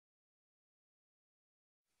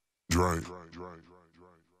Drink.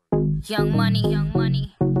 Young money, young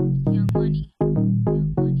money, young money,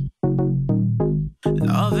 young money.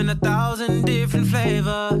 Love in 1,000 different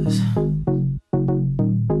flavors.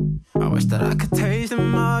 I wish that I could taste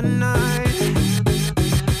them all night.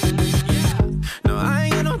 No, I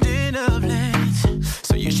ain't got no dinner plans,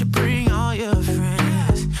 so you should bring all your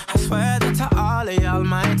friends. I swear that to all of y'all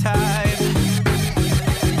my type.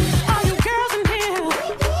 All you girls in here,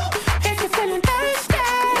 if you're feeling thirsty,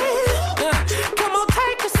 come on,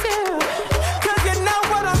 take a sip, 'cause you know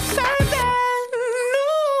what I'm serving. No.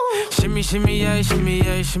 Shimmy, shimmy, yeah, shimmy,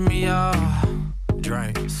 yeah, shimmy, yeah.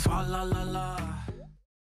 Drink. Swalla la la.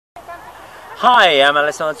 Hi, I'm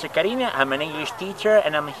Alessandro Ceccarini, I'm an English teacher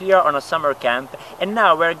and I'm here on a summer camp, and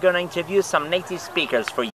now we're gonna interview some native speakers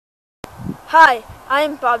for you. Hi,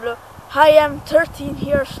 I'm Pablo. I am 13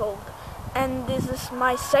 years old and this is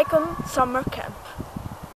my second summer camp.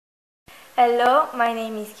 Hello, my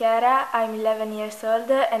name is Chiara, I'm 11 years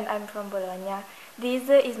old and I'm from Bologna. This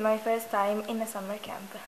is my first time in a summer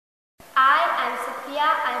camp. Hi, I'm Sofia,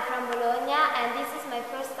 I'm from Bologna and this is my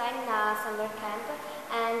first time in a summer camp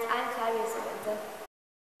and I'm 12 years old.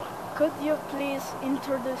 Could you please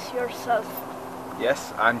introduce yourself?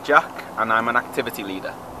 Yes, I'm Jack and I'm an activity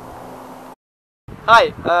leader.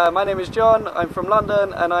 Hi, my name is John, I'm from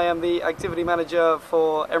London and I am the activity manager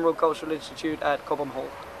for Emerald Cultural Institute at Cobham Hall.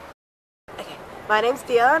 Okay, my name's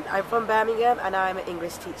Dion, I'm from Birmingham and I'm an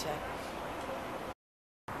English teacher.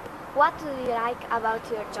 What do you like about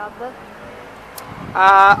your job?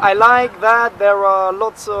 I like that there are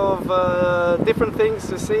lots of different things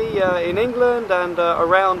to see in England and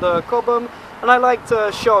around Cobham, and I like to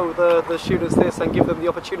show the students this and give them the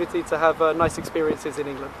opportunity to have nice experiences in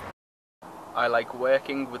England. I like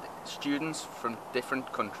working with students from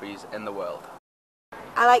different countries in the world.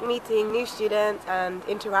 I like meeting new students and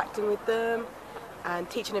interacting with them and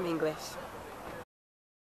teaching them English.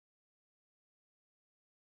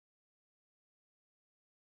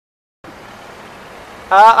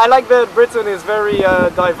 I like that Britain is very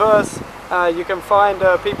diverse. You can find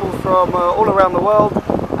people from all around the world,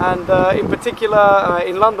 and in particular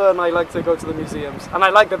in London I like to go to the museums, and I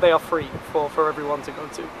like that they are free for everyone to go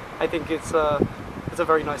to. I think it's a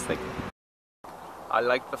very nice thing. I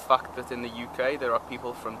like the fact that in the UK there are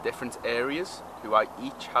people from different areas who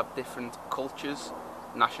each have different cultures,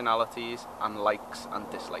 nationalities and likes and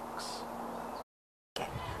dislikes. Okay.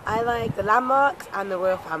 I like the landmarks and the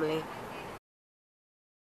royal family.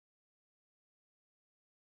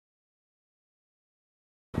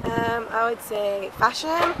 I would say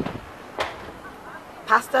fashion,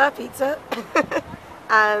 pasta, pizza,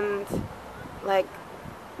 and like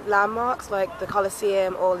landmarks like the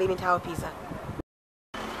Colosseum or Leaning Tower of Pisa.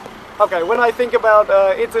 Okay, when I think about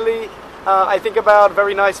Italy, I think about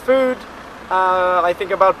very nice food, I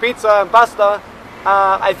think about pizza and pasta,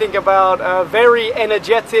 I think about very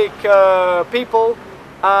energetic people,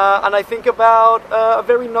 and I think about a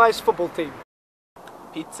very nice football team.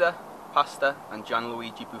 Pizza, pasta and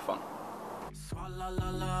Gianluigi Buffon.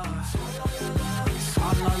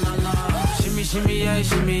 Shimmy, shimmy, yeah,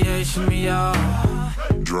 shimmy, yeah, shimmy, yeah.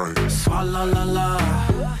 Drink. Swalla la la.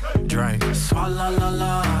 Drink. Swalla la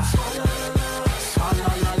la.